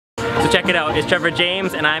So check it out, it's Trevor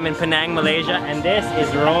James and I'm in Penang, Malaysia, and this is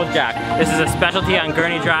Rojak. This is a specialty on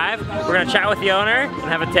Gurney Drive. We're gonna chat with the owner and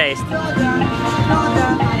have a taste.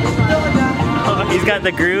 Oh, he's got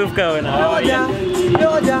the groove going on. Oh, yeah.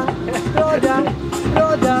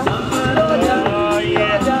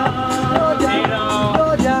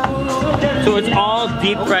 So it's all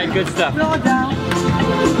deep fried good stuff.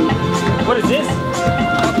 What is this?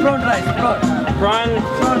 Prawn rice. Prawn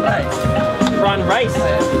rice. Prawn rice?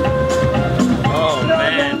 Oh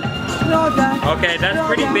man. Okay, that's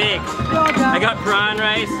pretty big. I got prawn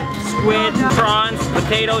rice, squid, prawns,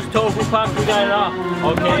 potatoes, tofu puff, we got it all.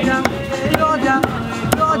 Okay.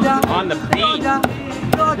 On the beat.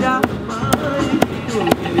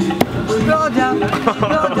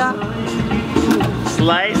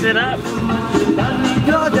 Slice it up.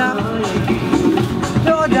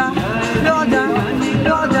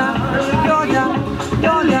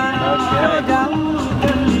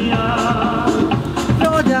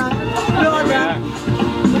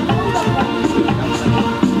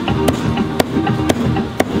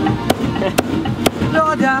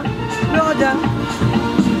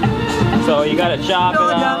 So you gotta chop it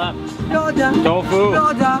all up. Tofu.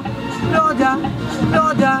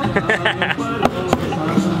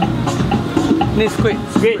 This squid.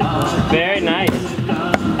 Squid. Very nice.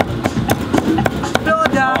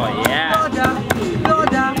 Oh yeah.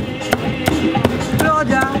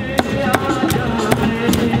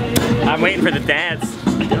 I'm waiting for the dance.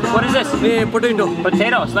 What is this? Potato.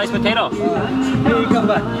 Potato, sliced potato.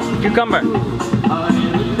 Cucumber. Cucumber.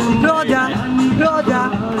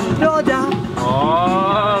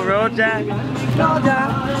 Oh, rojak.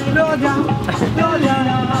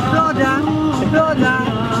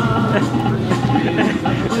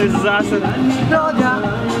 This is awesome.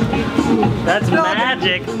 That's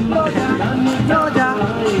magic.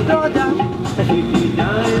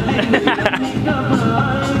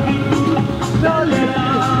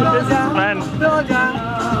 This is fun.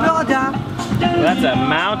 That's a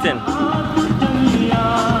mountain.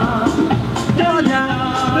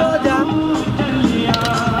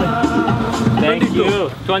 Thank you.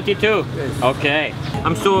 22. Okay.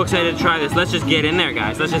 I'm so excited to try this. Let's just get in there,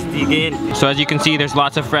 guys. Let's just dig in. So as you can see, there's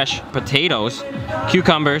lots of fresh potatoes,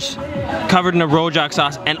 cucumbers, covered in a rojak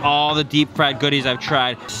sauce, and all the deep fried goodies I've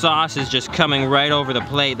tried. Sauce is just coming right over the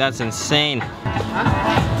plate. That's insane.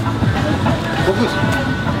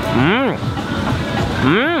 Mmm.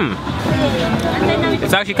 Mmm.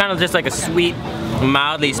 It's actually kind of just like a sweet,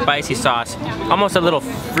 mildly spicy sauce. Almost a little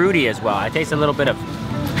fruity as well. I taste a little bit of,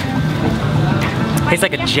 tastes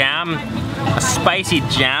like a jam, a spicy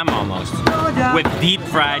jam almost, with deep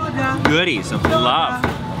fried goodies of love.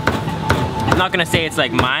 I'm not gonna say it's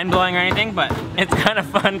like mind-blowing or anything, but it's kind of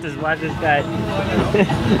fun to watch this guy.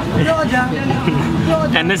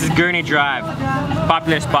 And this is Gurney Drive,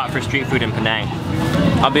 popular spot for street food in Penang.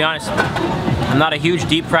 I'll be honest, I'm not a huge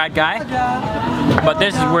deep fried guy, but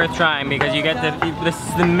this is worth trying because you get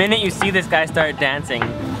the minute you see this guy start dancing,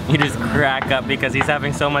 you just crack up because he's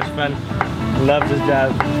having so much fun. Loves his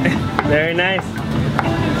job. Very nice.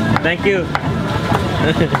 Thank you.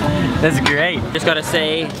 That's great. Just gotta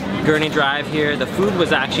say, Gurney Drive here, the food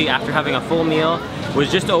was actually, after having a full meal,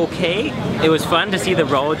 was just okay. It was fun to see the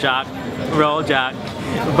rojak,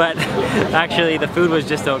 but actually the food was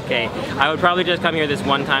just okay. I would probably just come here this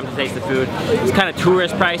one time to taste the food. It's kind of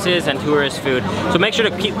tourist prices and tourist food. So make sure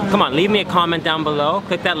to leave me a comment down below,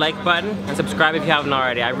 click that like button, and subscribe if you haven't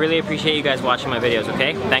already. I really appreciate you guys watching my videos,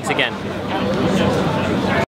 okay? Thanks again.